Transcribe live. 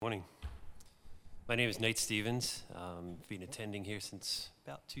My name is Nate Stevens. Been attending here since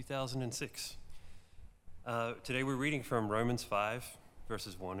about 2006. Today we're reading from Romans 5,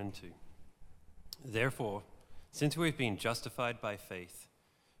 verses 1 and 2. Therefore, since we've been justified by faith,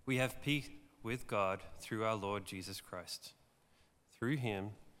 we have peace with God through our Lord Jesus Christ. Through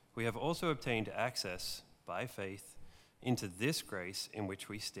him, we have also obtained access by faith into this grace in which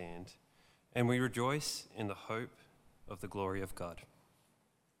we stand, and we rejoice in the hope of the glory of God.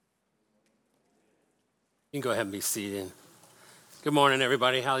 You can go ahead and be seated. Good morning,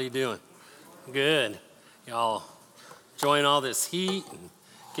 everybody. How are you doing? Good. Y'all enjoying all this heat and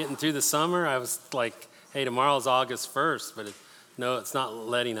getting through the summer? I was like, hey, tomorrow's August 1st, but no, it's not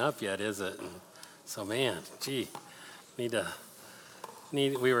letting up yet, is it? And so, man,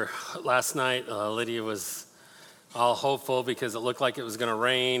 we were last night, Lydia was all hopeful because it looked like it was going to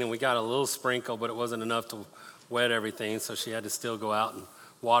rain, and we got a little sprinkle, but it wasn't enough to wet everything, so she had to still go out and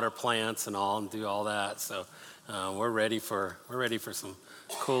water plants and all and do all that. So we're ready for some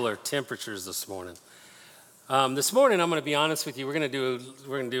cooler temperatures this morning. This morning, I'm going to be honest with you. We're going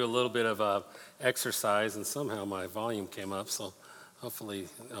to do a little bit of exercise, and somehow my volume came up. So hopefully,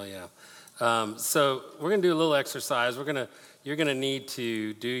 so we're going to do a little exercise. You're going to need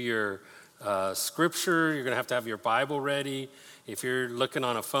to do your scripture. You're going to have your Bible ready. If you're looking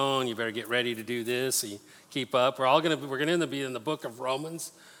on a phone, you better get ready to do this. So you keep up. We're going to be in the book of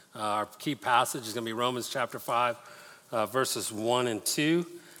Romans. Our key passage is going to be Romans chapter 5, verses 1 and 2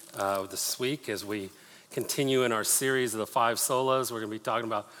 this week as we continue in our series of the 5 solas. We're going to be talking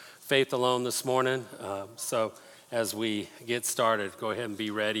about faith alone this morning. So as we get started, go ahead and be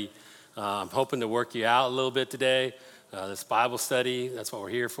ready. I'm hoping to work you out a little bit today. This Bible study, that's what we're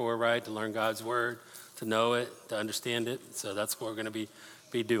here for, right? To learn God's word, to know it, to understand it. So that's what we're going to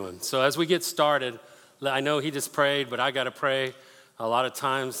be doing. So as we get started, I know he just prayed, but I got to pray a lot of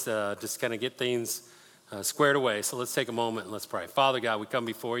times just kind of get things squared away. So let's take a moment and let's pray. Father God, we come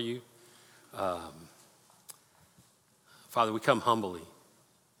before you. Father, we come humbly.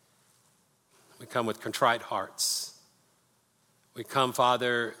 We come with contrite hearts. We come,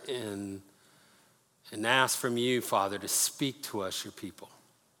 Father, and ask from you, Father, to speak to us, your people.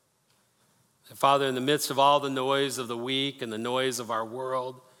 And Father, in the midst of all the noise of the week and the noise of our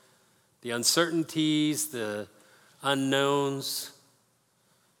world, the uncertainties, the unknowns,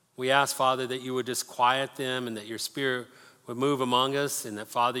 we ask, Father, that you would just quiet them and that your Spirit would move among us and that,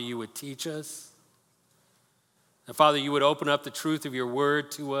 Father, you would teach us. And, Father, you would open up the truth of your word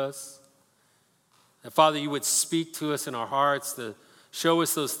to us. And, Father, you would speak to us in our hearts to show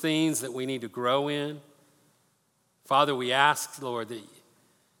us those things that we need to grow in. Father, we ask, Lord,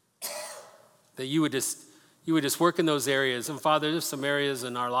 that you would just work in those areas. And Father, there's some areas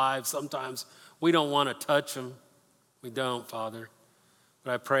in our lives sometimes we don't want to touch them. We don't, Father.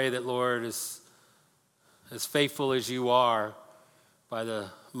 But I pray that, Lord, as faithful as you are, by the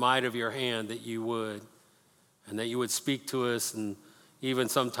might of your hand, that you would, and that you would speak to us. And even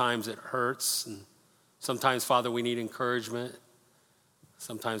sometimes it hurts. And sometimes, Father, we need encouragement.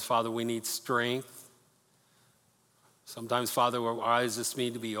 Sometimes, Father, we need strength. Sometimes, Father, our eyes just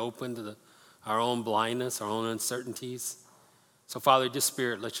need to be open to our own blindness, our own uncertainties. So, Father, let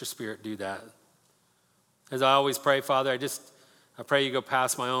your Spirit do that. As I always pray, Father, I pray you go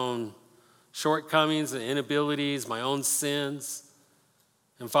past my own shortcomings and inabilities, my own sins.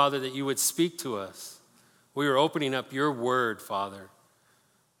 And, Father, that you would speak to us. We are opening up your word, Father.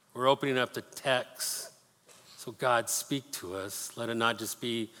 We're opening up the text. So, God, speak to us. Let it not just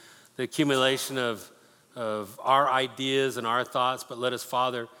be the accumulation of our ideas and our thoughts, but let us,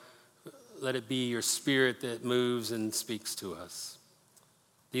 Father, let it be your Spirit that moves and speaks to us.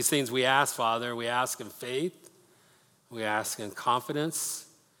 These things we ask, Father, we ask in faith, we ask in confidence,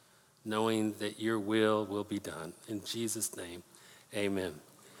 knowing that your will be done. In Jesus' name, amen.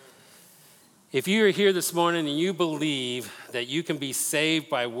 If you are here this morning and you believe that you can be saved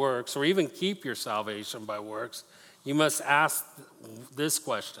by works or even keep your salvation by works, you must ask this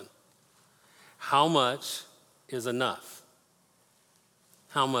question: how much is enough?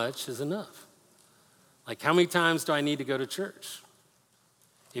 How much is enough? Like, how many times do I need to go to church?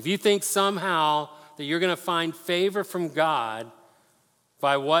 If you think somehow that you're going to find favor from God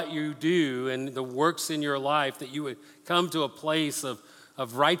by what you do and the works in your life, that you would come to a place of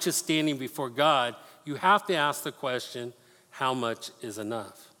righteous standing before God, you have to ask the question, how much is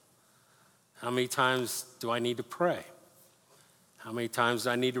enough? How many times do I need to pray? How many times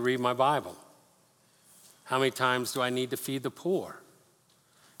do I need to read my Bible? How many times do I need to feed the poor?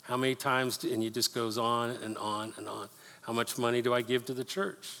 How many times, and it just goes on and on and on. How much money do I give to the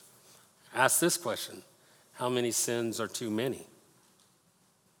church? Ask this question: how many sins are too many?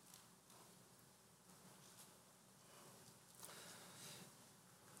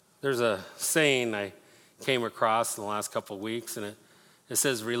 There's a saying I came across in the last couple of weeks, and it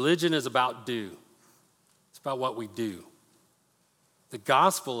says, religion is about do. It's about what we do. The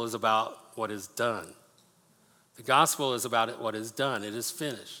gospel is about what is done. The gospel is about what is done. It is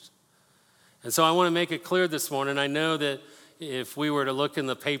finished. And so I want to make it clear this morning. I know that if we were to look in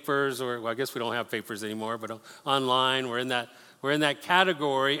the papers, or well, I guess we don't have papers anymore, but online, we're in that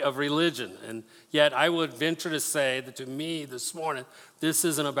category of religion. And yet I would venture to say that to me this morning, this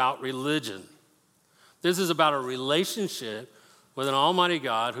isn't about religion. This is about a relationship with an almighty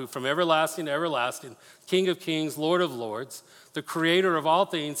God who from everlasting to everlasting, King of kings, Lord of lords, the creator of all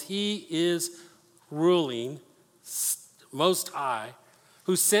things, he is ruling most high,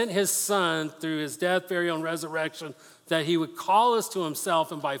 who sent his son through his death, burial, and resurrection, that he would call us to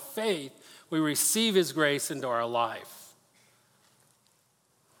himself, and by faith, we receive his grace into our life.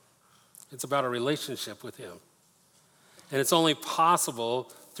 It's about a relationship with him. And it's only possible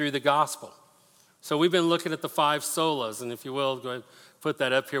through the gospel. So we've been looking at the 5 solas, and if you will, go ahead and put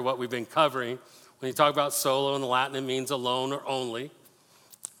that up here, what we've been covering. When you talk about solo in the Latin, it means alone or only.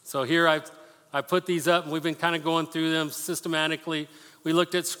 So here I put these up, and we've been kind of going through them systematically. We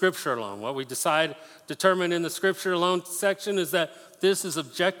looked at Scripture alone. What we determined in the Scripture alone section is that this is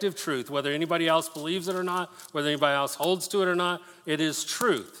objective truth. Whether anybody else believes it or not, whether anybody else holds to it or not, it is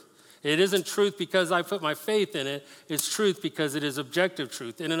truth. It isn't truth because I put my faith in it. It's truth because it is objective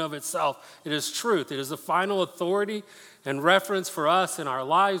truth. In and of itself, it is truth. It is the final authority and reference for us in our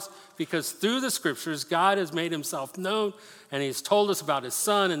lives because through the Scriptures, God has made himself known, and he's told us about his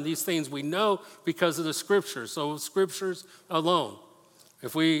son, and these things we know because of the Scriptures. So Scriptures alone.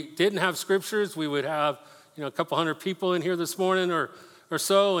 If we didn't have Scriptures, we would have a couple hundred people in here this morning or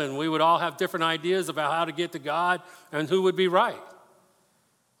so, and we would all have different ideas about how to get to God and who would be right.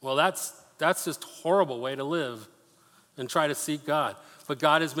 Well, that's just a horrible way to live and try to seek God. But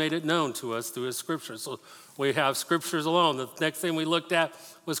God has made it known to us through his Scriptures. So we have Scriptures alone. The next thing we looked at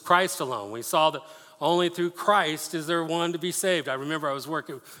was Christ alone. We saw that only through Christ is there one to be saved. I remember I was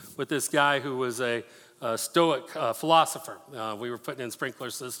working with this guy who was a Stoic philosopher. We were putting in sprinkler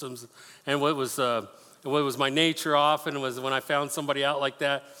systems. And what was my nature often was when I found somebody out like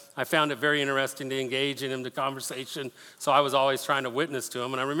that, I found it very interesting to engage in the conversation. So I was always trying to witness to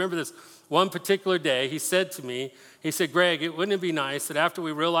him. And I remember this one particular day, he said to me, he said, Greg, wouldn't it be nice that after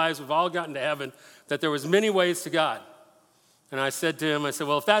we realize we've all gotten to heaven, that there was many ways to God? And I said to him,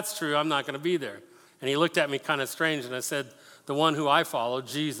 well, if that's true, I'm not going to be there. And he looked at me kind of strange, and I said, the one who I follow,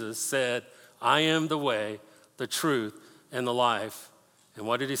 Jesus, said, I am the way, the truth, and the life. And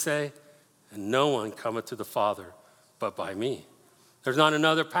what did he say? And no one cometh to the Father but by me. There's not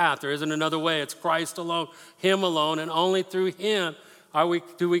another path. There isn't another way. It's Christ alone, him alone, and only through him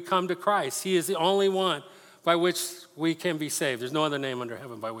do we come to Christ. He is the only one by which we can be saved. There's no other name under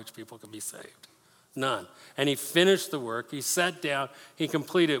heaven by which people can be saved. None. And he finished the work. He sat down. He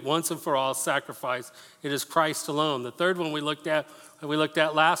completed once and for all sacrifice. It is Christ alone. The third one we looked at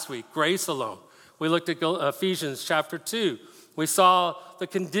last week, grace alone. We looked at Ephesians chapter 2. We saw the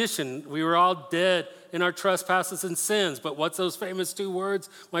condition. We were all dead in our trespasses and sins. But what's those famous 2 words?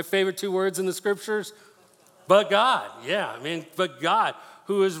 My favorite 2 words in the Scriptures? But God. Yeah, but God,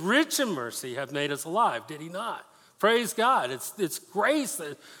 who is rich in mercy, have made us alive. Did he not? Praise God. It's grace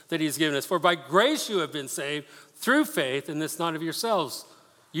that he's given us. For by grace you have been saved through faith, and it's not of yourselves.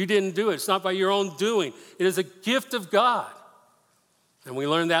 You didn't do it. It's not by your own doing. It is a gift of God. And we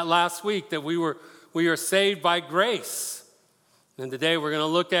learned that last week, that we are saved by grace. And today we're going to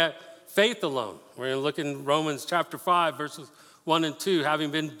look at faith alone. We're going to look in Romans chapter 5, verses 1 and 2, having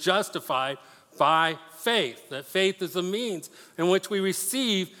been justified by faith. That faith is the means in which we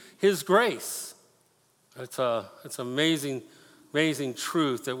receive his grace. It's amazing, amazing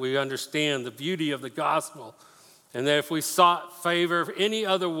truth that we understand the beauty of the gospel. And that if we sought favor any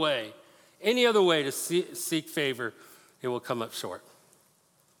other way to seek favor, it will come up short.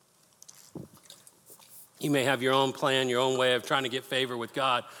 You may have your own plan, your own way of trying to get favor with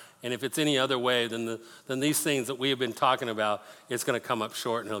God. And if it's any other way than these things that we have been talking about, it's going to come up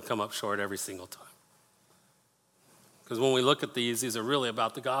short, and it'll come up short every single time. Because when we look at these are really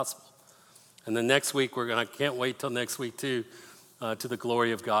about the gospel. And then next week, I can't wait till next week too, to the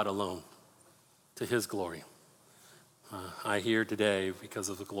glory of God alone, to his glory. I hear today because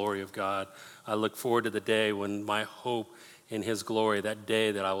of the glory of God. I look forward to the day when my hope in his glory, that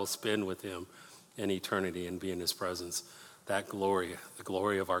day that I will spend with him in eternity and be in his presence. That glory, the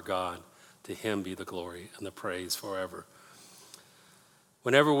glory of our God, to him be the glory and the praise forever.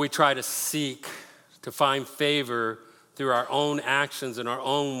 Whenever we try to seek to find favor through our own actions and our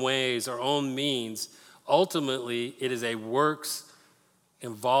own ways, our own means, ultimately it is a works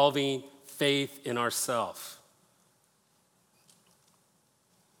involving faith in ourselves.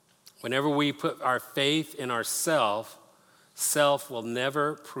 Whenever we put our faith in ourselves, self will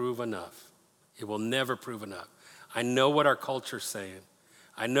never prove enough. It will never prove enough. I know what our culture's saying.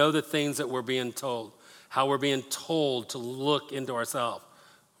 I know the things that we're being told, how we're being told to look into ourselves,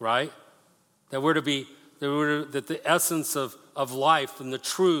 right? That the essence of life and the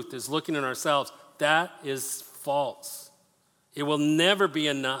truth is looking in ourselves. That is false. It will never be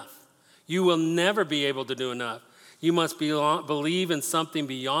enough. You will never be able to do enough. You must believe in something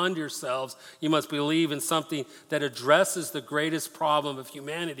beyond yourselves. You must believe in something that addresses the greatest problem of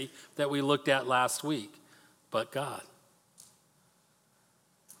humanity that we looked at last week, but God.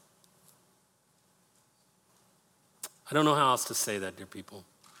 I don't know how else to say that, dear people.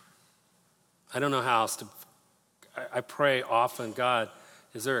 I don't know how else to. I pray often, God,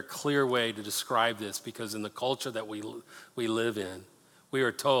 is there a clear way to describe this? Because in the culture that we live in, we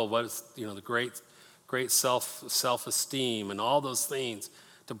are told what is the great self-esteem and all those things,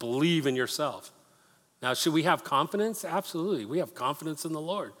 to believe in yourself. Now, should we have confidence? Absolutely. We have confidence in the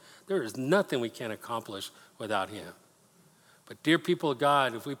Lord. There is nothing we can accomplish without him. But dear people of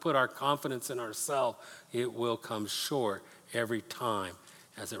God, if we put our confidence in ourselves, it will come short every time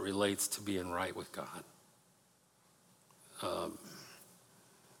as it relates to being right with God.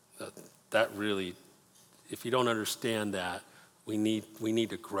 That really, if you don't understand that, we need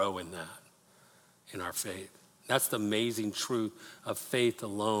to grow in that, in our faith. That's the amazing truth of faith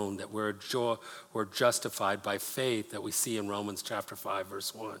alone, that we're justified by faith, that we see in Romans chapter 5,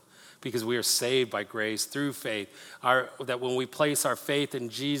 verse 1. Because we are saved by grace through faith. That when we place our faith in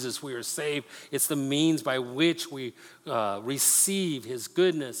Jesus, we are saved. It's the means by which we receive his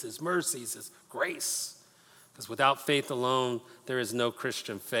goodness, his mercies, his grace. Because without faith alone, there is no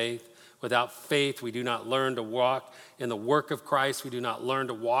Christian faith. Without faith, we do not learn to walk in the work of Christ. We do not learn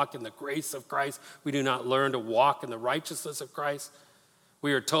to walk in the grace of Christ. We do not learn to walk in the righteousness of Christ.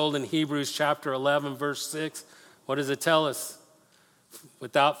 We are told in Hebrews chapter 11, verse 6, what does it tell us?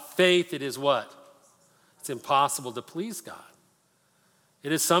 Without faith, it is what? It's impossible to please God.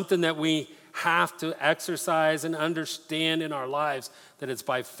 It is something that we have to exercise and understand in our lives, that it's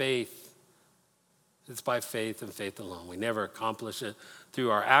by faith. It's by faith and faith alone. We never accomplish it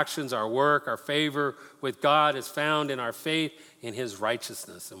through our actions, our work. Our favor with God is found in our faith in his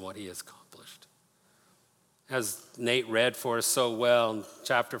righteousness and what he has accomplished. As Nate read for us so well in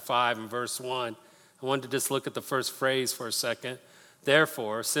chapter 5 and verse 1, I wanted to just look at the first phrase for a second.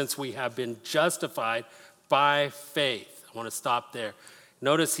 Therefore, since we have been justified by faith. I want to stop there.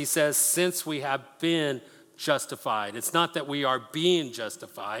 Notice he says, since we have been justified. It's not that we are being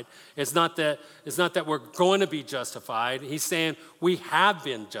justified. It's not that we're going to be justified. He's saying we have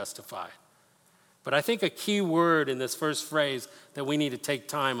been justified. But I think a key word in this first phrase that we need to take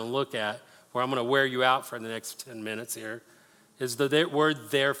time and look at, where I'm going to wear you out for the next 10 minutes here, is the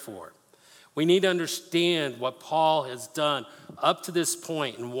word therefore. We need to understand what Paul has done up to this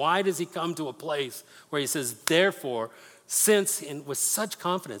point, and why does he come to a place where he says, therefore, with such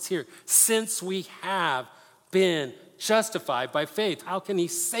confidence here, since we have been justified by faith. How can he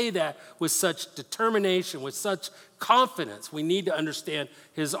say that with such determination, with such confidence? We need to understand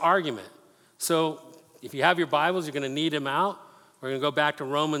his argument. So if you have your Bibles, you're going to need them out. We're going to go back to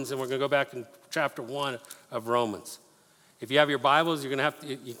Romans, and we're going to go back in chapter 1 of Romans. If you have your Bibles, you're going to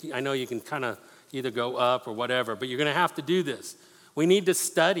have to, I know you can kind of either go up or whatever, but you're going to have to do this. We need to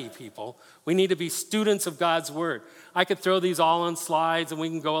study, people. We need to be students of God's word. I could throw these all on slides and we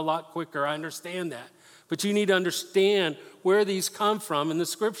can go a lot quicker. I understand that. But you need to understand where these come from in the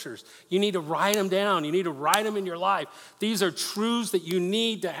scriptures. You need to write them down. You need to write them in your life. These are truths that you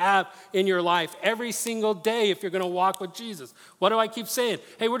need to have in your life every single day if you're going to walk with Jesus. What do I keep saying?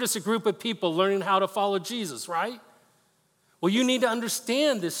 Hey, we're just a group of people learning how to follow Jesus, right? Well, you need to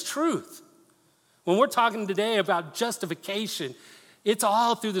understand this truth. When we're talking today about justification, it's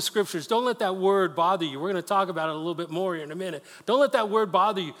all through the scriptures. Don't let that word bother you. We're going to talk about it a little bit more here in a minute. Don't let that word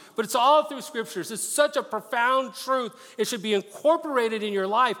bother you. But it's all through scriptures. It's such a profound truth. It should be incorporated in your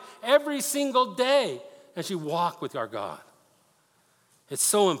life every single day as you walk with our God. It's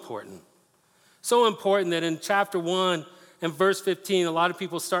so important. So important that in chapter 1 and verse 15, a lot of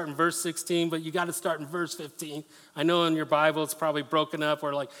people start in verse 16, but you got to start in verse 15. I know in your Bible it's probably broken up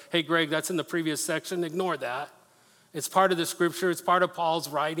or like, hey, Greg, that's in the previous section. Ignore that. It's part of the scripture. It's part of Paul's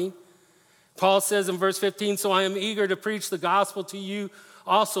writing. Paul says in verse 15, so I am eager to preach the gospel to you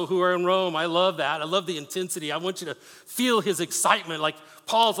also who are in Rome. I love that. I love the intensity. I want you to feel his excitement. Like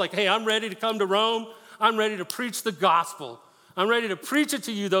Paul's like, hey, I'm ready to come to Rome. I'm ready to preach the gospel. I'm ready to preach it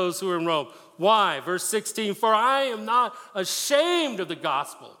to you, those who are in Rome. Why? Verse 16, for I am not ashamed of the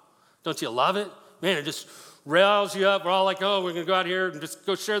gospel. Don't you love it? Man, it just rails you up. We're all like, oh, we're going to go out here and just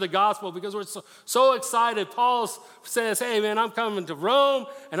go share the gospel because we're so excited. Paul says, hey, man, I'm coming to Rome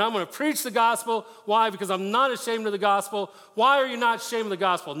and I'm going to preach the gospel. Why? Because I'm not ashamed of the gospel. Why are you not ashamed of the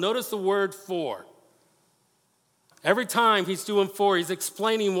gospel? Notice the word for. Every time he's doing for, he's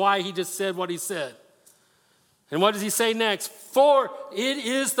explaining why he just said what he said. And what does he say next? For it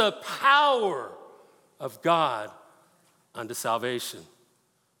is the power of God unto salvation.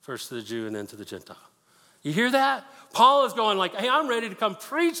 First to the Jew and then to the Gentile. You hear that? Paul is going like, hey, I'm ready to come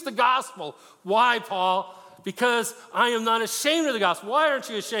preach the gospel. Why, Paul? Because I am not ashamed of the gospel. Why aren't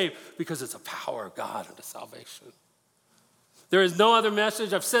you ashamed? Because it's the power of God unto salvation. There is no other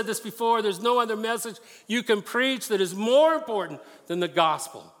message. I've said this before. There's no other message you can preach that is more important than the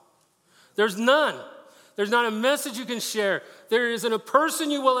gospel. There's none. There's not a message you can share. There isn't a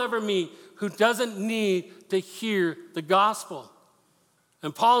person you will ever meet who doesn't need to hear the gospel.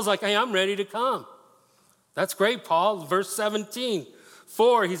 And Paul's like, hey, I'm ready to come. That's great, Paul. Verse 17.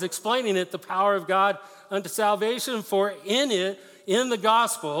 For, he's explaining it, the power of God unto salvation. For in it, in the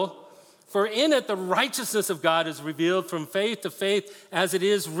gospel, for in it the righteousness of God is revealed from faith to faith, as it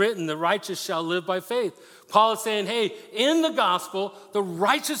is written, the righteous shall live by faith. Paul is saying, hey, in the gospel, the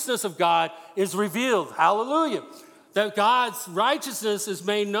righteousness of God is revealed. Hallelujah. That God's righteousness is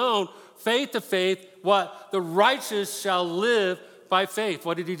made known, faith to faith, what? The righteous shall live by faith.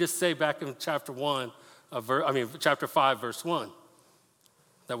 What did he just say back in chapter 5, verse 1?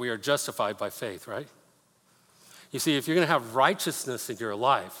 That we are justified by faith, right? You see, if you're going to have righteousness in your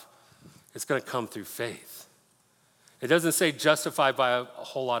life, it's going to come through faith. It doesn't say justified by a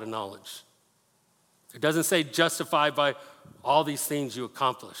whole lot of knowledge. It doesn't say justified by all these things you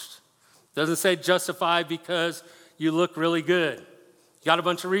accomplished. It doesn't say justified because you look really good. You got a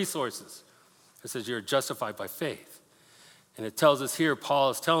bunch of resources. It says you're justified by faith. And it tells us here,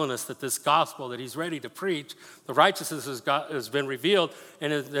 Paul is telling us that this gospel that he's ready to preach, the righteousness has been revealed,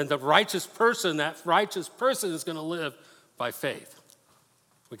 and the righteous person is going to live by faith.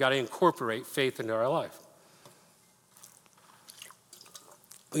 We got to incorporate faith into our life.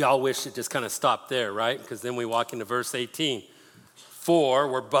 We all wish it just kind of stopped there, right? Because then we walk into verse 18. For,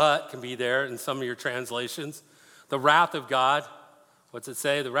 where but can be there in some of your translations. The wrath of God, what's it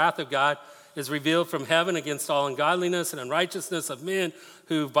say? The wrath of God is revealed from heaven against all ungodliness and unrighteousness of men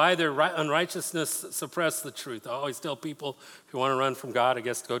who by their unrighteousness suppress the truth. I always tell people, if you want to run from God, I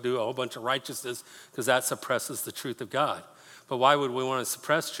guess go do a whole bunch of righteousness because that suppresses the truth of God. But why would we want to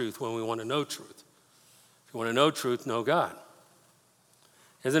suppress truth when we want to know truth? If you want to know truth, know God.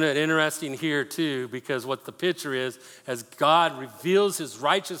 Isn't it interesting here too, because what the picture is, as God reveals his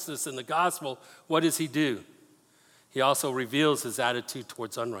righteousness in the gospel, what does he do? He also reveals his attitude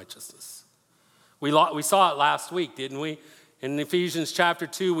towards unrighteousness. We saw it last week, didn't we? In Ephesians chapter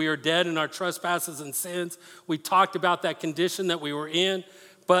 2, we are dead in our trespasses and sins. We talked about that condition that we were in,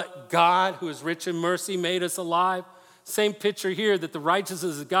 but God, who is rich in mercy, made us alive. Same picture here, that the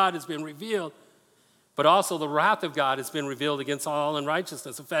righteousness of God has been revealed, but also the wrath of God has been revealed against all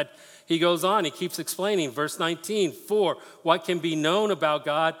unrighteousness. In fact, he goes on, he keeps explaining, verse 19, for what can be known about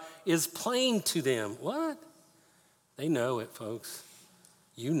God is plain to them. What? They know it, folks.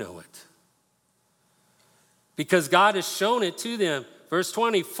 You know it. Because God has shown it to them. Verse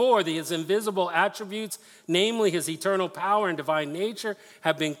 24, his invisible attributes, namely his eternal power and divine nature,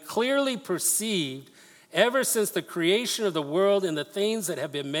 have been clearly perceived ever since the creation of the world and the things that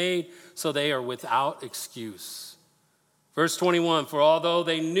have been made, so they are without excuse. Verse 21, for although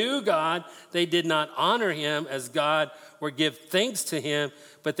they knew God, they did not honor him as God or give thanks to him,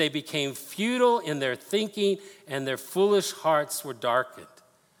 but they became futile in their thinking and their foolish hearts were darkened.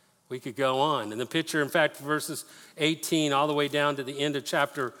 We could go on. In the picture, in fact, verses 18 all the way down to the end of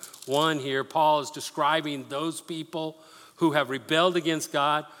chapter 1 here, Paul is describing those people who have rebelled against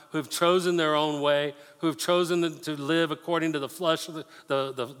God, who have chosen their own way, who have chosen to live according to the flesh,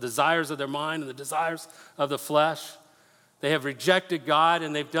 the desires of their mind and the desires of the flesh. They have rejected God,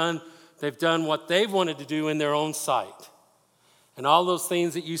 and they've done what they've wanted to do in their own sight. And all those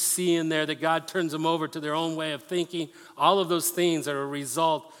things that you see in there, that God turns them over to their own way of thinking, all of those things are a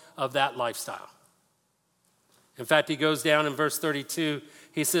result of that lifestyle. In fact, he goes down in verse 32,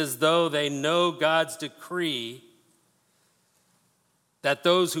 he says, though they know God's decree that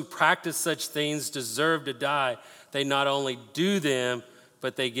those who practice such things deserve to die, they not only do them,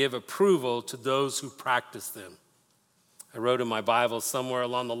 but they give approval to those who practice them. I wrote in my Bible somewhere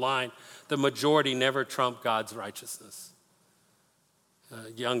along the line, the majority never trump God's righteousness.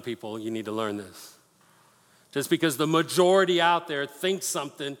 Young people, you need to learn this. Just because the majority out there thinks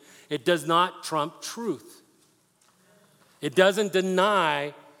something, it does not trump truth. It doesn't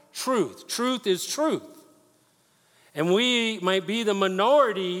deny truth. Truth is truth. And we might be the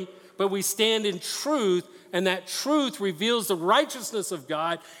minority, but we stand in truth, and that truth reveals the righteousness of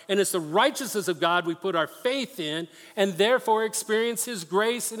God, and it's the righteousness of God we put our faith in, and therefore experience His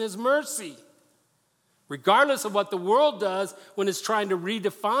grace and His mercy. Regardless of what the world does when it's trying to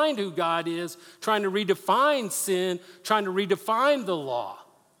redefine who God is, trying to redefine sin, trying to redefine the law,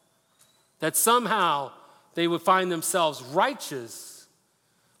 that somehow they would find themselves righteous.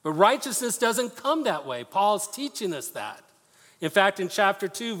 But righteousness doesn't come that way. Paul's teaching us that. In fact, in chapter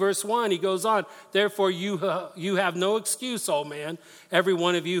 2, verse 1, he goes on, therefore you have no excuse, O man, every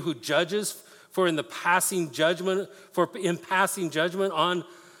one of you who judges, for in passing judgment on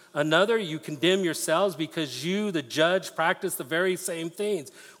another, you condemn yourselves because you, the judge, practice the very same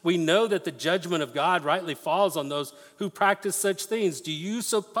things. We know that the judgment of God rightly falls on those who practice such things. Do you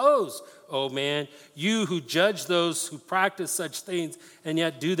suppose, oh man, you who judge those who practice such things and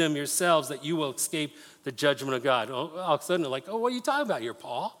yet do them yourselves, that you will escape the judgment of God? All of a sudden, they're like, oh, what are you talking about here,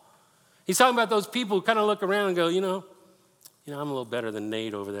 Paul? He's talking about those people who kind of look around and go, I'm a little better than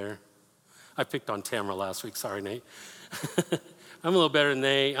Nate over there. I picked on Tamara last week. Sorry, Nate. I'm a little better than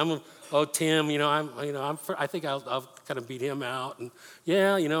Nate. Tim, I think I'll kind of beat him out. And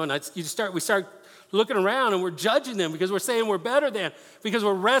we start looking around and we're judging them because we're saying we're better than, because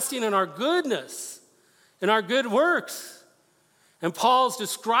we're resting in our goodness and our good works. And Paul's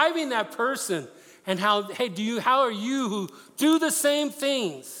describing that person and how are you who do the same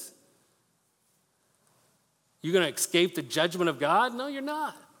things? You going to escape the judgment of God? No, you're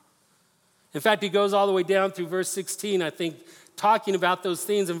not. In fact, he goes all the way down through verse 16, I think, talking about those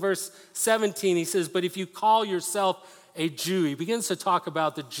things. In verse 17, he says, but if you call yourself a Jew, he begins to talk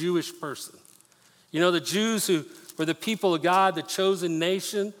about the Jewish person. The Jews who were the people of God, the chosen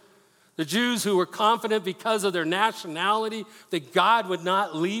nation, the Jews who were confident because of their nationality that God would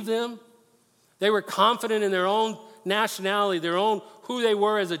not leave them. They were confident in their own nationality, their own who they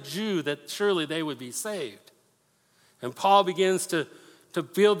were as a Jew, that surely they would be saved. And Paul begins to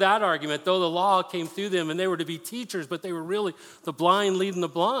build that argument, though the law came through them and they were to be teachers, but they were really the blind leading the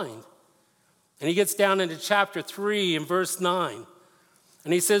blind. And he gets down into chapter 3 and verse 9.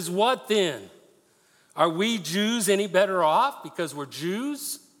 And he says, what then? Are we Jews any better off because we're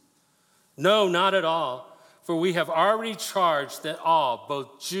Jews? No, not at all. For we have already charged that all,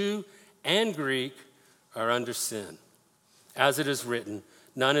 both Jew and Greek, are under sin. As it is written,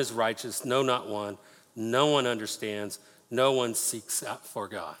 none is righteous, no, not one. No one understands. No one seeks out for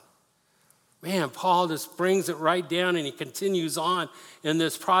God. Man, Paul just brings it right down, and he continues on in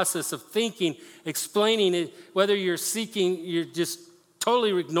this process of thinking, explaining it, whether you're just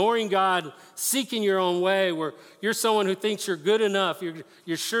totally ignoring God, seeking your own way, where you're someone who thinks you're good enough,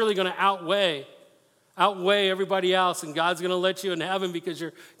 you're surely going to outweigh everybody else, and God's going to let you in heaven because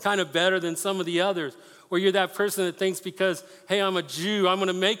you're kind of better than some of the others. Or you're that person that thinks because, hey, I'm a Jew, I'm going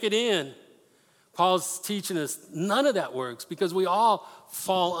to make it in. Paul's teaching us none of that works because we all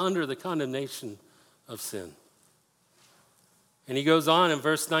fall under the condemnation of sin. And he goes on in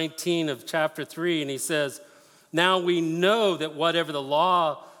verse 19 of chapter 3, and he says, now we know that whatever the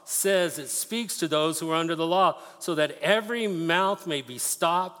law says, it speaks to those who are under the law, so that every mouth may be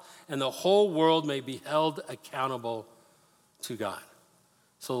stopped and the whole world may be held accountable to God.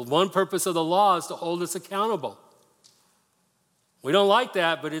 So one purpose of the law is to hold us accountable. We don't like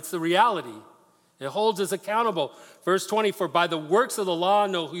that, but it's the reality. It holds us accountable. Verse 20, for by the works of the law,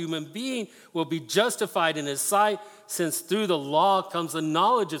 no human being will be justified in his sight, since through the law comes the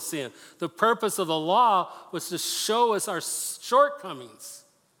knowledge of sin. The purpose of the law was to show us our shortcomings,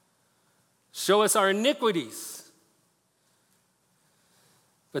 show us our iniquities.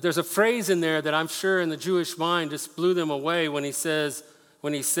 But there's a phrase in there that I'm sure in the Jewish mind just blew them away when he said,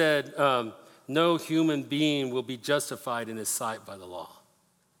 no human being will be justified in his sight by the law.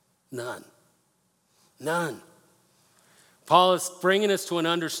 None. Paul is bringing us to an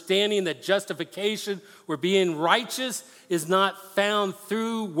understanding that justification, where being righteous, is not found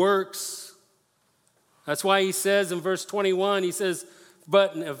through works. That's why he says in verse 21, he says,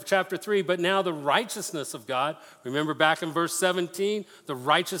 of chapter 3, but now the righteousness of God. Remember back in verse 17, the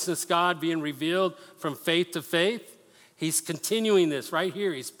righteousness of God being revealed from faith to faith. He's continuing this right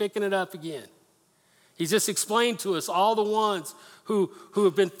here. He's picking it up again. He's just explained to us all the ones who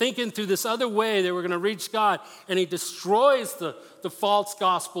have been thinking through this other way they were going to reach God, and he destroys the false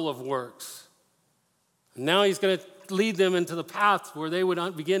gospel of works. And now he's going to lead them into the path where they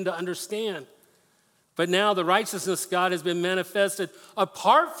would begin to understand. But now the righteousness of God has been manifested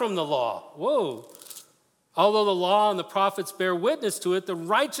apart from the law. Whoa. Although the law and the prophets bear witness to it, the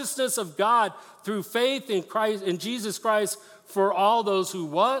righteousness of God through faith in Christ, in Jesus Christ, for all those who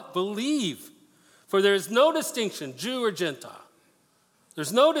what? Believe. For there is no distinction, Jew or Gentile.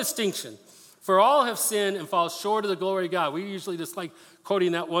 There's no distinction. For all have sinned and fall short of the glory of God. We usually just like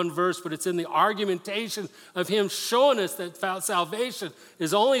quoting that one verse, but it's in the argumentation of him showing us that salvation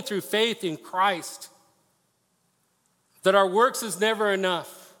is only through faith in Christ. That our works is never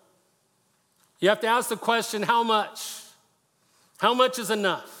enough. You have to ask the question, how much? How much is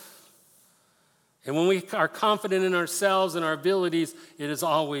enough? And when we are confident in ourselves and our abilities, it is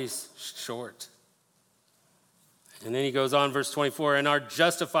always short. And then he goes on, verse 24, and are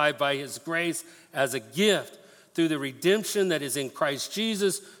justified by his grace as a gift through the redemption that is in Christ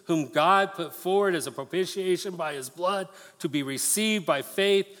Jesus, whom God put forward as a propitiation by his blood to be received by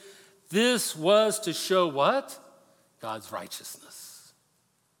faith. This was to show what? God's righteousness.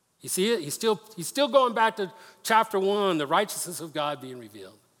 You see it? He's still going back to chapter 1, the righteousness of God being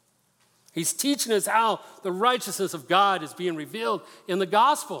revealed. He's teaching us how the righteousness of God is being revealed in the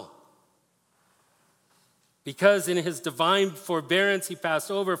gospel. Because in his divine forbearance he passed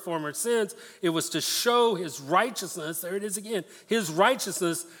over former sins, it was to show his righteousness, there it is again, his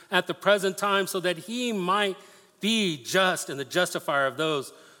righteousness at the present time so that he might be just and the justifier of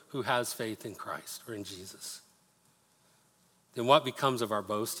those who has faith in Christ or in Jesus. Then what becomes of our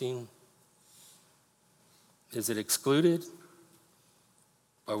boasting? Is it excluded?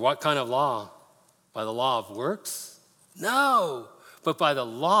 By what kind of law? By the law of works? No, but by the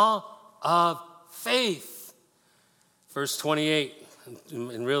law of faith. Verse 28,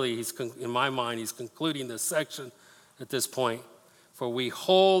 and really, in my mind, he's concluding this section at this point. For we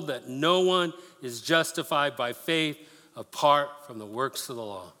hold that no one is justified by faith apart from the works of the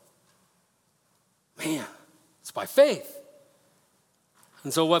law. Man, it's by faith.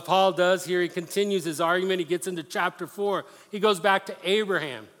 And so what Paul does here, he continues his argument. He gets into chapter 4. He goes back to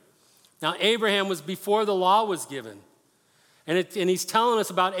Abraham. Now, Abraham was before the law was given. And he's telling us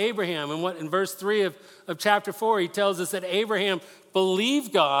about Abraham. And what in verse 3 of chapter 4, he tells us that Abraham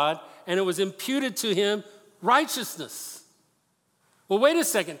believed God and it was imputed to him righteousness. Well, wait a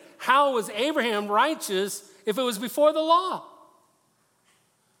second. How was Abraham righteous if it was before the law?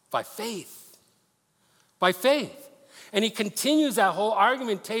 By faith. By faith. And he continues that whole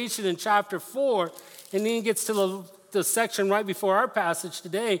argumentation in chapter 4, and then he gets to the section right before our passage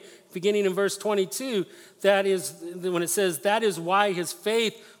today, beginning in verse 22, that is, when it says, that is why his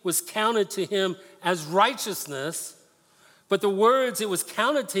faith was counted to him as righteousness. But the words it was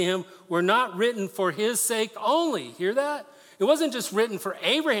counted to him were not written for his sake only. Hear that? It wasn't just written for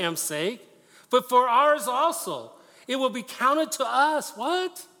Abraham's sake, but for ours also. It will be counted to us.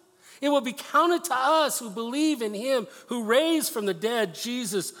 What? It will be counted to us who believe in him, who raised from the dead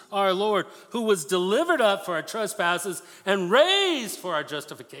Jesus our Lord, who was delivered up for our trespasses and raised for our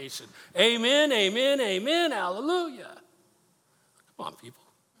justification. Amen, amen, amen, hallelujah. Come on, people.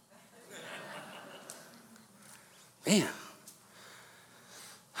 Man,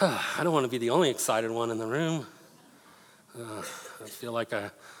 I don't want to be the only excited one in the room. I feel like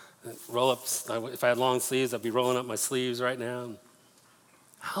I roll up, if I had long sleeves, I'd be rolling up my sleeves right now.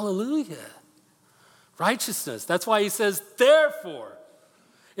 Hallelujah. Righteousness. That's why he says, therefore,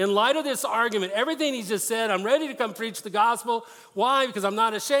 in light of this argument, everything he just said, I'm ready to come preach the gospel. Why? Because I'm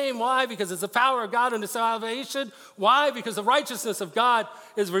not ashamed. Why? Because it's the power of God unto salvation. Why? Because the righteousness of God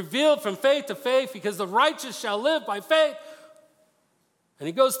is revealed from faith to faith, because the righteous shall live by faith. And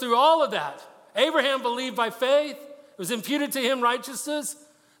he goes through all of that. Abraham believed by faith. It was imputed to him righteousness.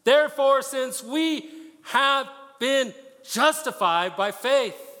 Therefore, since we have been justified by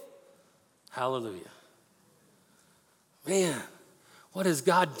faith. Hallelujah. Man, what has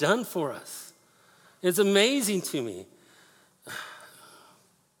God done for us? It's amazing to me.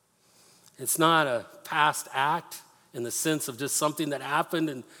 It's not a past act in the sense of just something that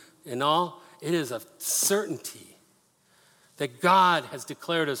happened and all. It is a certainty that God has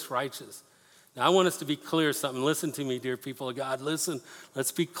declared us righteous. Now, I want us to be clear something. Listen to me, dear people of God. Listen,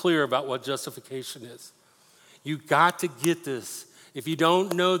 let's be clear about what justification is. You got to get this. If you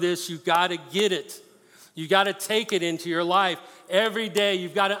don't know this, you got to get it. You got to take it into your life every day.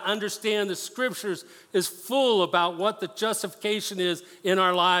 You've got to understand the scriptures is full about what the justification is in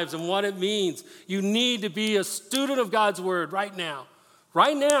our lives and what it means. You need to be a student of God's word right now.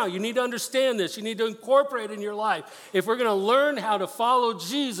 Right now, you need to understand this. You need to incorporate it in your life. If we're going to learn how to follow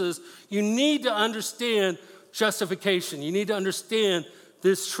Jesus, you need to understand justification. You need to understand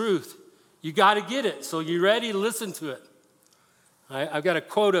this truth. You got to get it. So you ready? Listen to it. I've got a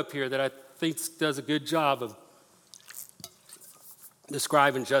quote up here that I think does a good job of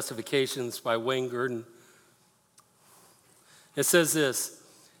describing justifications by Wayne Grudem. It says this,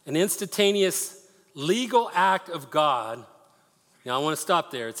 an instantaneous legal act of God. Now I want to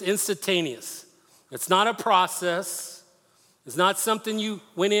stop there. It's instantaneous. It's not a process. It's not something you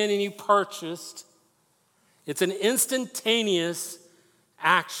went in and you purchased. It's an instantaneous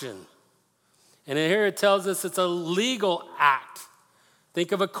action. And here it tells us it's a legal act.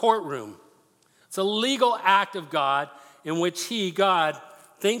 Think of a courtroom. It's a legal act of God in which God,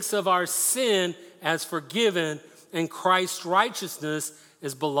 thinks of our sin as forgiven and Christ's righteousness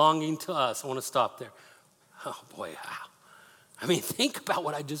is belonging to us. I want to stop there. Oh boy, wow. I mean, think about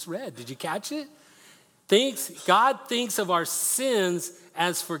what I just read. Did you catch it? God thinks of our sins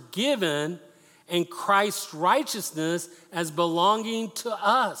as forgiven and Christ's righteousness as belonging to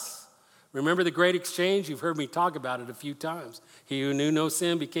us. Remember the great exchange? You've heard me talk about it a few times. He who knew no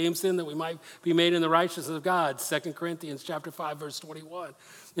sin became sin that we might be made in the righteousness of God. 2 Corinthians chapter 5, verse 21.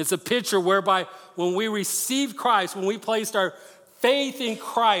 It's a picture whereby when we received Christ, when we placed our faith in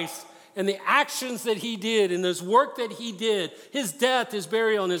Christ and the actions that he did and this work that he did, his death, his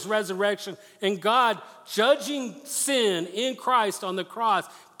burial, and his resurrection, and God judging sin in Christ on the cross,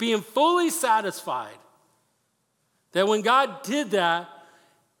 being fully satisfied, that when God did that,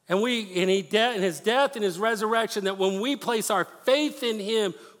 and his death and his resurrection, that when we place our faith in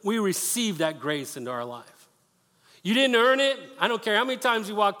him, we receive that grace into our life. You didn't earn it. I don't care how many times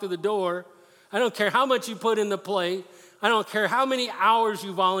you walk through the door. I don't care how much you put in the plate. I don't care how many hours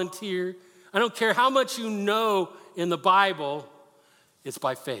you volunteer. I don't care how much you know in the Bible. It's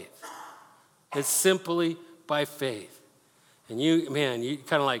by faith. It's simply by faith. And you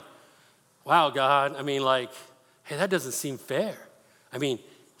kind of like, wow, God. I mean, like, hey, that doesn't seem fair. I mean,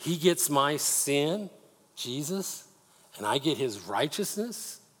 he gets my sin, Jesus, and I get his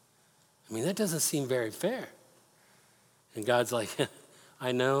righteousness. I mean, that doesn't seem very fair. And God's like,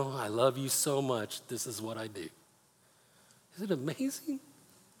 I know, I love you so much. This is what I do. Is it amazing?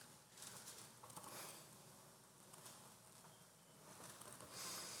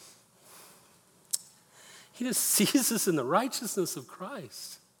 He just sees us in the righteousness of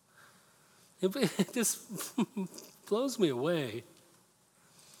Christ. It just blows me away.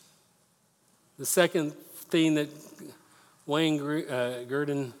 The second thing that Wayne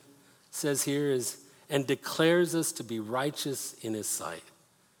Grudem says here is, and declares us to be righteous in his sight.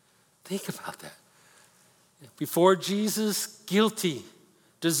 Think about that. Before Jesus, guilty,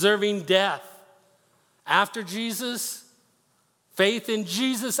 deserving death. After Jesus, faith in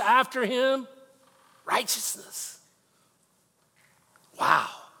Jesus after him, righteousness. Wow.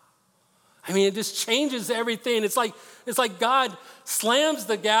 I mean, it just changes everything. It's like God slams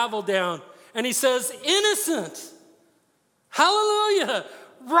the gavel down and he says, innocent, hallelujah,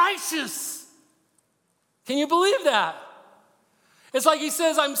 righteous. Can you believe that? It's like he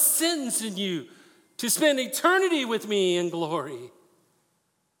says, I'm sentencing you to spend eternity with me in glory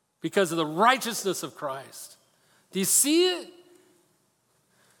because of the righteousness of Christ. Do you see it?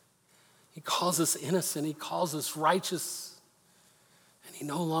 He calls us innocent. He calls us righteous. And he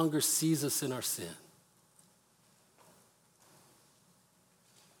no longer sees us in our sin.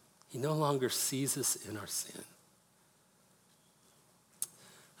 He no longer sees us in our sin.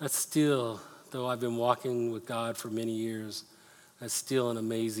 That's still, though I've been walking with God for many years, that's still an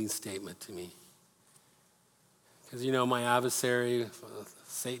amazing statement to me. Because, my adversary,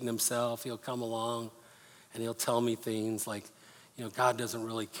 Satan himself, he'll come along and he'll tell me things like, God doesn't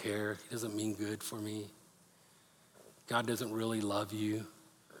really care. He doesn't mean good for me. God doesn't really love you.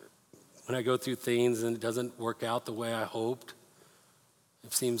 When I go through things and it doesn't work out the way I hoped,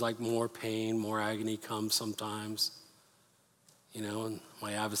 it seems like more pain, more agony comes sometimes. And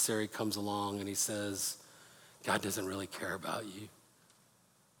my adversary comes along and he says, God doesn't really care about you.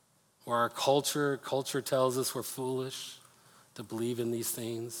 Or our culture tells us we're foolish to believe in these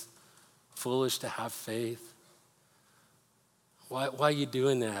things, foolish to have faith. Why are you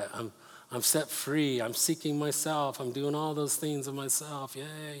doing that? I'm set free. I'm seeking myself. I'm doing all those things of myself. Yeah,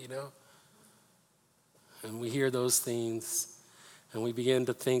 And we hear those things, and we begin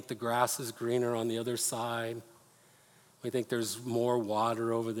to think the grass is greener on the other side. We think there's more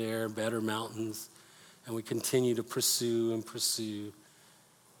water over there, better mountains, and we continue to pursue and pursue.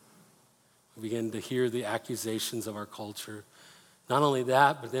 We begin to hear the accusations of our culture. Not only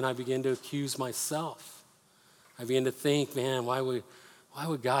that, but then I begin to accuse myself. I begin to think, man, why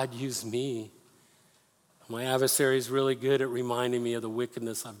would God use me? My adversary is really good at reminding me of the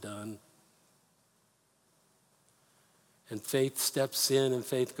wickedness I've done. And faith steps in and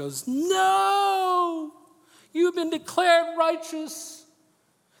faith goes, no, you've been declared righteous.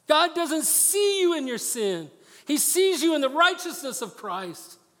 God doesn't see you in your sin. He sees you in the righteousness of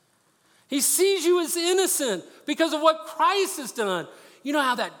Christ. He sees you as innocent because of what Christ has done. You know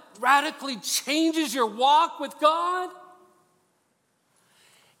how that radically changes your walk with God?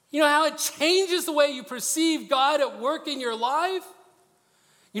 You know how it changes the way you perceive God at work in your life?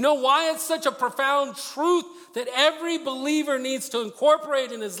 You know why it's such a profound truth that every believer needs to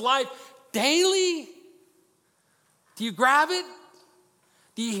incorporate in his life daily? Do you grab it?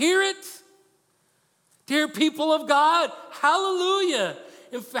 Do you hear it? Dear people of God, hallelujah.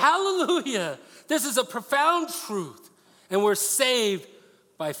 Hallelujah. This is a profound truth, and we're saved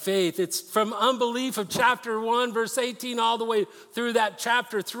by faith. It's from unbelief of chapter 1, verse 18, all the way through that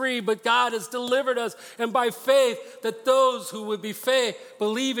chapter 3. But God has delivered us, and by faith, that those who would be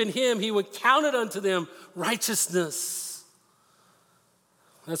believe in him, he would count it unto them righteousness.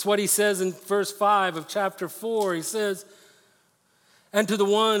 That's what he says in verse 5 of chapter 4. He says, and to the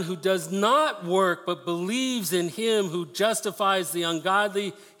one who does not work but believes in him who justifies the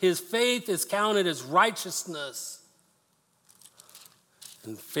ungodly, his faith is counted as righteousness.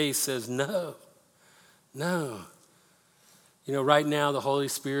 And faith says, no. You know, right now the Holy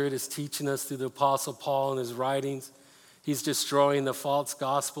Spirit is teaching us through the Apostle Paul in his writings. He's destroying the false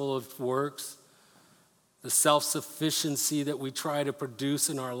gospel of works, the self-sufficiency that we try to produce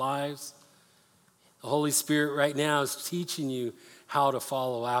in our lives. The Holy Spirit right now is teaching you how to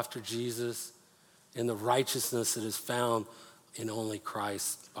follow after Jesus in the righteousness that is found in only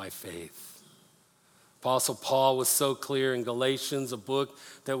Christ by faith. Apostle Paul was so clear in Galatians, a book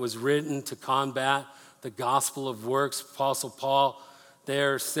that was written to combat the gospel of works. Apostle Paul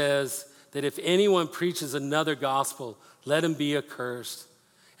there says that if anyone preaches another gospel, let him be accursed.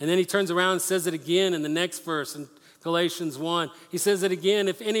 And then he turns around and says it again in the next verse in Galatians 1. He says it again,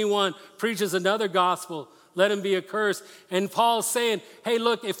 if anyone preaches another gospel, let him be accursed. And Paul's saying, hey,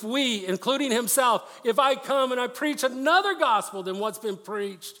 look, if we, including himself, if I come and I preach another gospel than what's been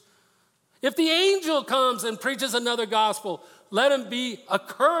preached, if the angel comes and preaches another gospel, let him be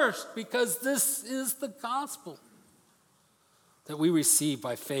accursed, because this is the gospel that we receive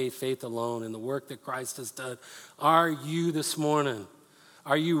by faith, faith alone, in the work that Christ has done. Are you this morning,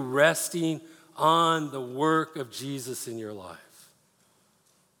 are you resting on the work of Jesus in your life?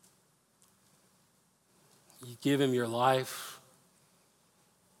 You give him your life,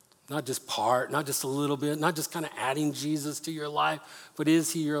 not just part, not just a little bit, not just kind of adding Jesus to your life, but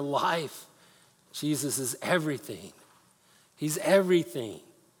is he your life? Jesus is everything. He's everything.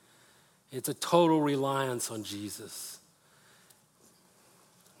 It's a total reliance on Jesus.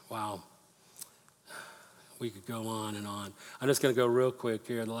 Wow. We could go on and on. I'm just going to go real quick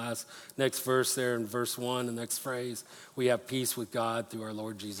here. The next verse there in verse 1, the next phrase, we have peace with God through our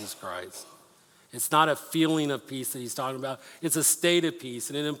Lord Jesus Christ. It's not a feeling of peace that he's talking about. It's a state of peace.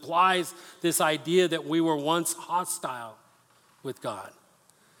 And it implies this idea that we were once hostile with God.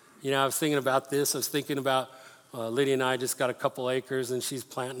 You know, I was thinking about this. I was thinking about Lydia and I just got a couple acres, and she's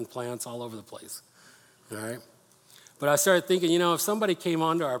planting plants all over the place. All right? But I started thinking, you know, if somebody came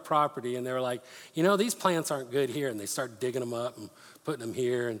onto our property and they were like, you know, these plants aren't good here, and they start digging them up and putting them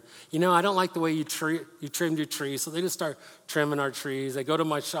here, and, you know, I don't like the way you trimmed your trees, so they just start trimming our trees. They go to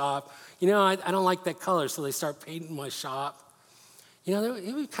my shop. You know, I don't like that color, so they start painting my shop. You know,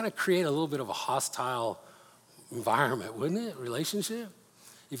 it would kind of create a little bit of a hostile environment, wouldn't it? Relationship.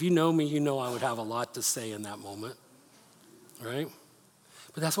 If you know me, you know I would have a lot to say in that moment, right?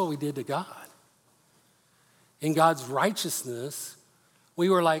 But that's what we did to God. In God's righteousness, we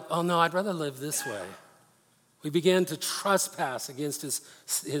were like, oh no, I'd rather live this way. We began to trespass against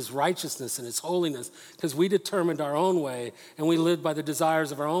his righteousness and his holiness because we determined our own way, and we lived by the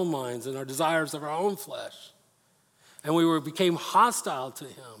desires of our own minds and our desires of our own flesh. And we became hostile to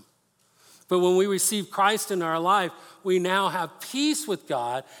him. But when we receive Christ in our life, we now have peace with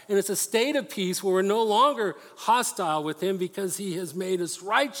God, and it's a state of peace where we're no longer hostile with him because he has made us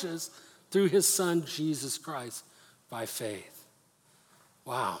righteous through his son, Jesus Christ, by faith.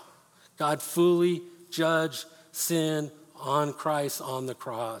 Wow. God fully judged sin on Christ on the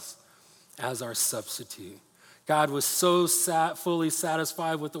cross as our substitute. God was so fully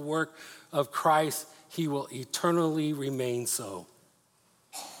satisfied with the work of Christ, he will eternally remain so,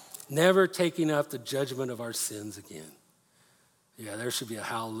 never taking up the judgment of our sins again. Yeah, there should be a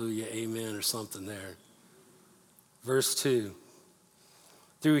hallelujah, amen, or something there. Verse 2.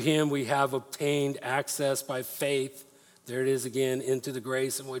 Through him we have obtained access by faith, there it is again, into the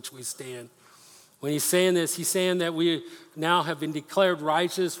grace in which we stand. When he's saying this, he's saying that we now have been declared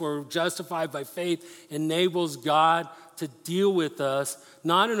righteous, we're justified by faith, enables God to deal with us,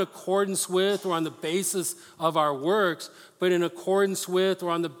 not in accordance with or on the basis of our works, but in accordance with or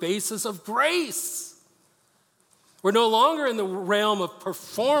on the basis of grace. We're no longer in the realm of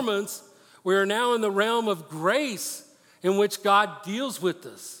performance, We are now in the realm of grace in which God deals with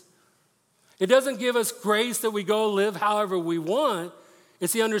us. It doesn't give us grace that we go live however we want.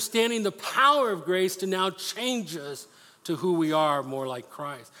 It's the understanding the power of grace to now change us to who we are, more like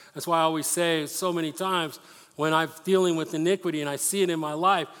Christ. That's why I always say so many times when I'm dealing with iniquity and I see it in my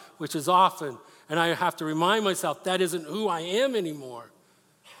life, which is often, and I have to remind myself that isn't who I am anymore.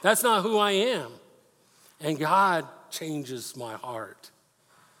 That's not who I am. And God changes my heart.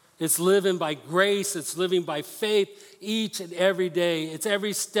 It's living by grace. It's living by faith each and every day. It's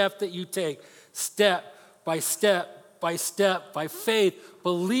every step that you take, step by step by step, by faith,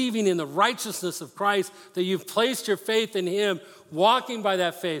 believing in the righteousness of Christ, that you've placed your faith in him, walking by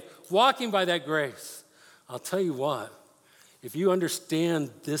that faith, walking by that grace. I'll tell you what, if you understand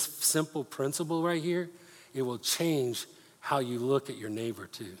this simple principle right here, it will change how you look at your neighbor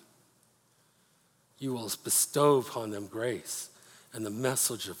too. You will bestow upon them grace and the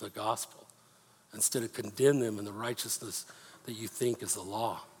message of the gospel instead of condemn them in the righteousness that you think is the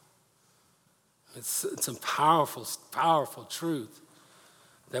law. It's a powerful, powerful truth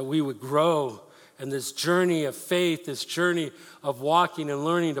that we would grow in this journey of faith, this journey of walking and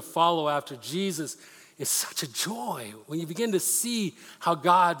learning to follow after Jesus. Is such a joy when you begin to see how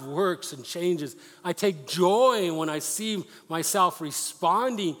God works and changes. I take joy when I see myself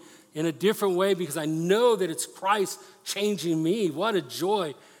responding in a different way because I know that it's Christ changing me. What a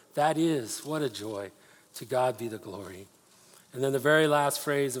joy that is. What a joy. To God be the glory. And then the very last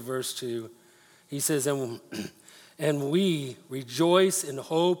phrase of verse 2, he says, and we rejoice in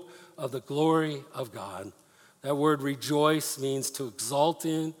hope of the glory of God. That word rejoice means to exult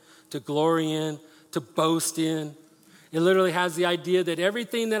in, to glory in, to boast in. It literally has the idea that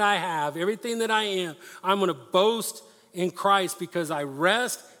everything that I have, everything that I am, I'm going to boast in Christ because I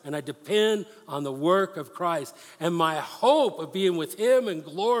rest and I depend on the work of Christ. And my hope of being with him in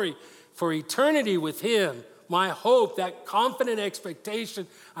glory for eternity with him, my hope, that confident expectation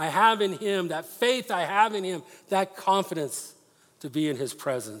I have in him, that faith I have in him, that confidence to be in his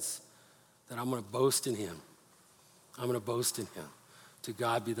presence, that I'm going to boast in him. I'm going to boast in him. To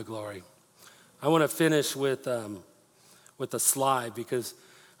God be the glory. I want to finish with a slide because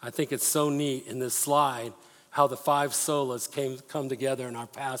I think it's so neat in this slide how the 5 solas come together in our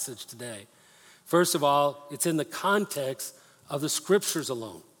passage today. First of all, it's in the context of the scriptures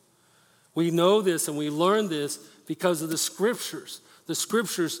alone. We know this and we learn this because of the scriptures. The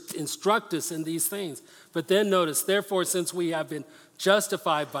scriptures instruct us in these things. But then notice, therefore, since we have been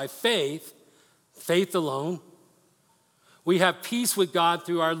justified by faith, faith alone, we have peace with God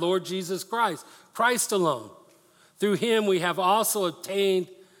through our Lord Jesus Christ, Christ alone. Through him we have also obtained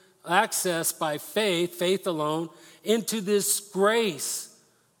access by faith, faith alone, into this grace.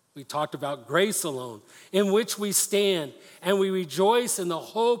 We talked about grace alone, in which we stand, and we rejoice in the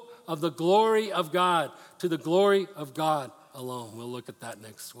hope of the glory of God, to the glory of God alone. We'll look at that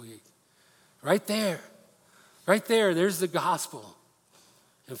next week. Right there, there's the gospel.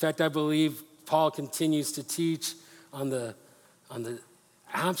 In fact, I believe Paul continues to teach on the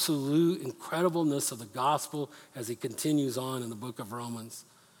absolute incredibleness of the gospel as he continues on in the book of Romans.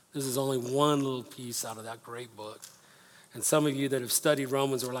 This is only one little piece out of that great book. And some of you that have studied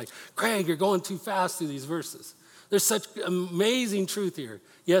Romans are like, Craig, you're going too fast through these verses. There's such amazing truth here.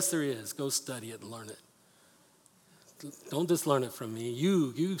 Yes, there is. Go study it and learn it. Don't just learn it from me.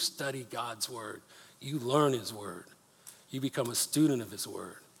 You study God's word. You learn his word. You become a student of his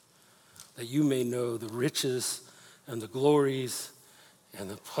word, that you may know the riches and the glories and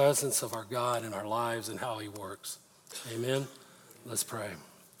the presence of our God in our lives and how he works. Amen? Let's pray.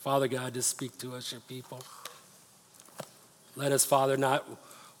 Father God, just speak to us, your people. Let us, Father, not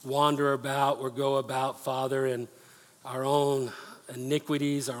wander about or go about, Father, in our own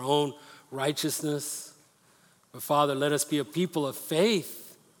iniquities, our own righteousness. But Father, let us be a people of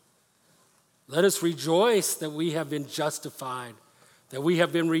faith. Let us rejoice that we have been justified, that we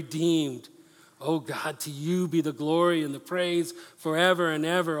have been redeemed. Oh God, to you be the glory and the praise forever and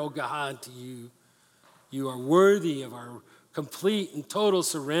ever. Oh God, to you. You are worthy of our complete and total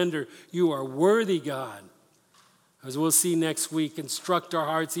surrender. You are worthy, God. As we'll see next week, instruct our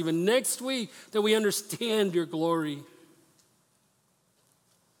hearts even next week that we understand your glory.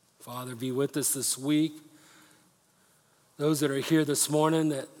 Father, be with us this week. Those that are here this morning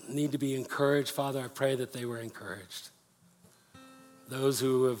that need to be encouraged, Father, I pray that they were encouraged. Those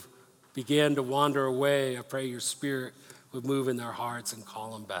who have began to wander away, I pray your Spirit would move in their hearts and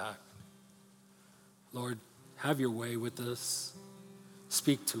call them back. Lord, have your way with us.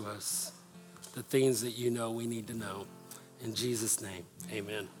 Speak to us the things that you know we need to know. In Jesus' name,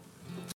 amen.